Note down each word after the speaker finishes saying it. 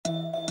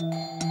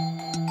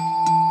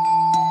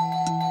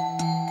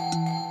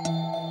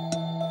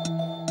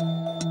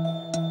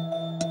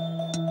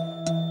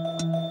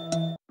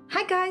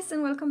guys,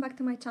 and welcome back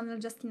to my channel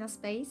Justina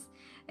Space.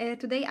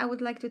 Today I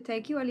would like to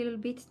take you a little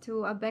bit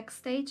to a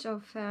backstage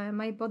of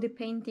my body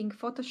painting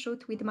photo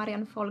shoot with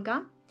Marian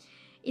Folga.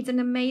 It's an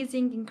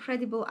amazing,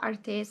 incredible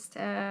artist,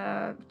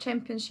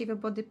 championship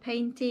of body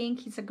painting.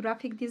 He's a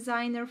graphic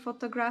designer,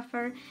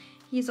 photographer.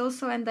 He's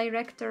also a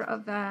director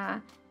of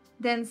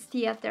dance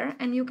theater,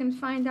 and you can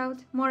find out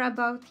more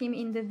about him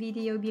in the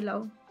video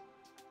below.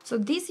 So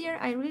this year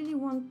I really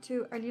want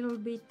to a little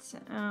bit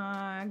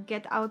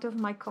get out of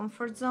my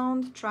comfort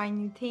zone, try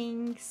new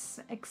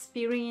things,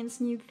 experience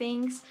new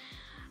things.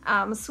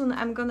 Soon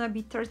I'm gonna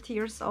be 30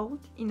 years old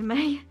in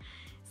May,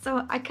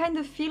 so I kind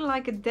of feel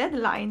like a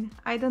deadline.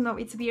 I don't know,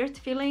 it's a weird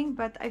feeling,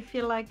 but I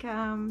feel like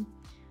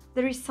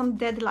there is some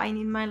deadline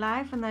in my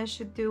life and I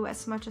should do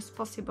as much as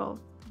possible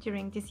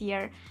during this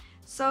year.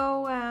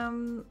 So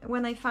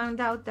when I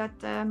found out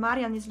that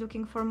Marian is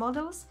looking for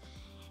models,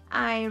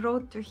 I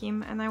wrote to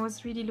him and I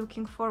was really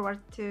looking forward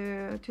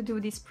to do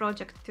this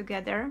project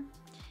together.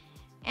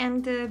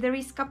 And there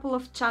is a couple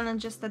of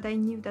challenges that I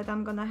knew that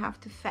I'm gonna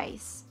have to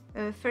face.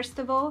 First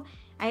of all,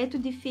 I had to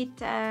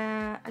defeat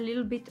a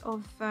little bit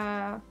of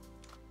a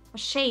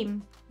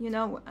shame, you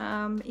know.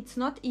 It's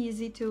not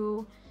easy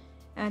to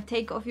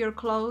take off your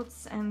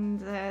clothes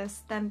and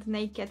stand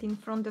naked in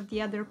front of the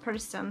other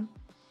person,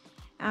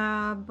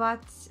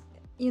 but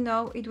you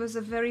know, it was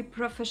a very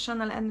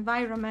professional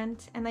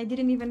environment and I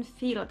didn't even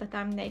feel that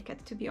I'm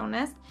naked, to be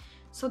honest.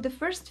 So the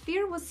first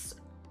fear was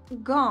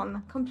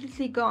gone,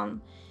 completely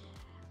gone.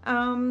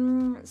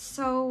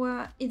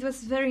 It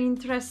was very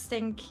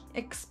interesting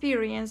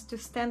experience to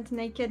stand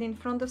naked in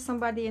front of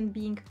somebody and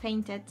being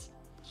painted.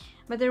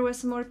 But there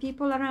was more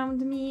people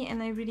around me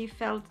and I really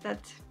felt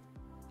that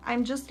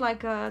I'm just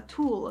like a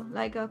tool,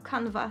 like a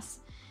canvas,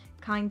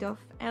 kind of.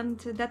 And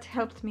that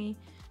helped me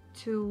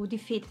to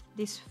defeat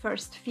this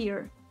first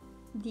fear.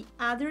 The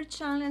other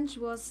challenge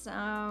was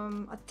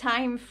a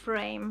time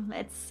frame,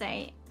 let's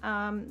say.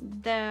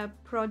 The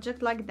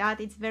project like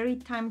that, it's very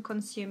time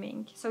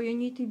consuming, so you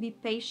need to be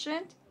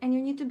patient and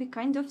you need to be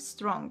kind of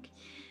strong,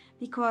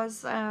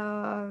 because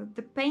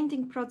the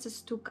painting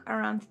process took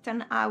around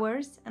 10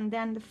 hours and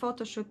then the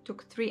photo shoot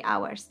took 3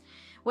 hours.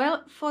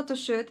 Well, photo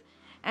shoot,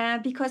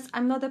 because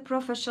I'm not a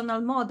professional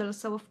model,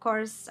 so of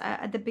course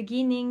at the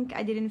beginning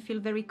I didn't feel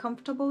very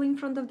comfortable in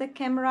front of the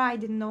camera. I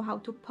didn't know how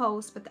to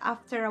pose, but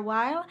after a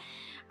while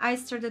I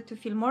started to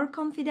feel more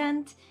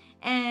confident,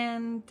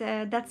 and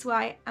that's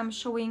why I'm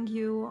showing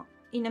you,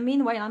 in the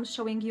meanwhile I'm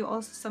showing you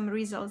also some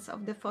results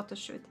of the photo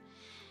shoot.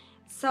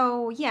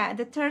 So yeah,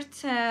 the third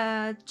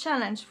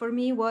challenge for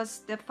me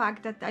was the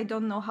fact that I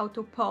don't know how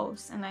to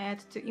pose and I had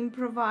to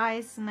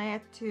improvise and I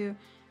had to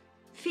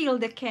feel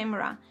the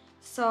camera.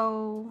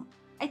 So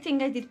I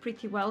think I did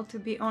pretty well, to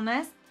be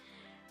honest,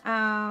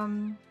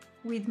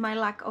 with my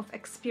lack of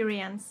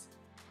experience.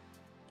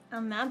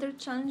 Another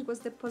challenge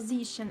was the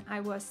position I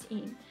was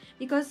in,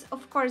 because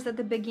of course at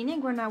the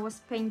beginning when I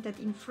was painted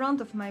in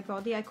front of my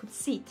body I could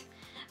sit,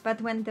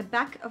 but when the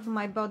back of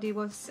my body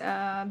was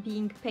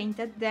being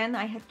painted, then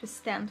I had to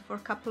stand for a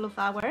couple of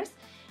hours,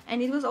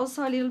 and it was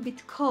also a little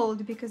bit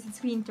cold because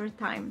it's winter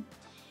time.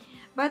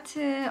 But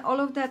all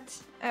of that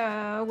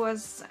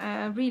was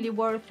really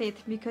worth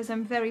it, because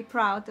I'm very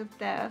proud of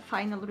the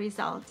final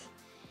result.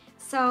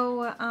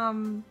 So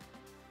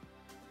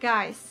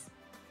guys,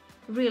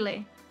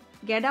 really,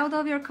 get out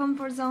of your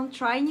comfort zone,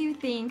 try new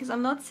things.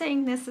 I'm not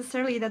saying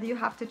necessarily that you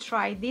have to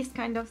try this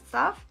kind of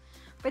stuff,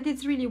 but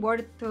it's really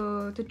worth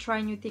to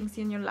try new things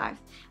in your life.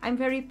 I'm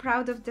very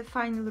proud of the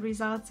final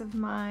results of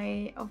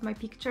my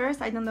pictures.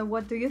 I don't know,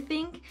 what do you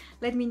think?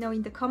 Let me know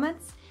in the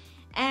comments.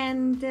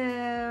 And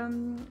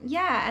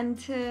yeah,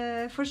 and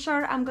for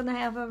sure I'm gonna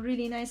have a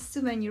really nice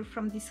souvenir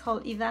from this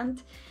whole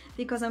event,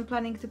 because I'm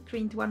planning to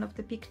print one of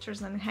the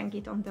pictures and hang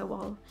it on the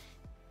wall.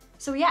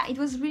 So yeah, it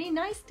was really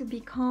nice to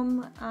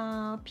become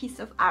a piece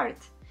of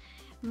art.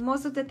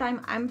 Most of the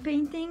time I'm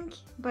painting,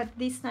 but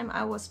this time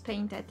I was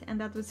painted, and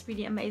that was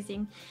really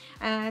amazing.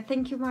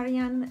 Thank you,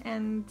 Marian,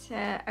 and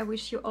I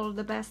wish you all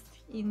the best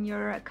in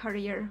your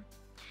career.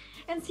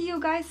 And see you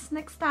guys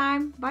next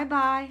time. Bye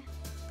bye.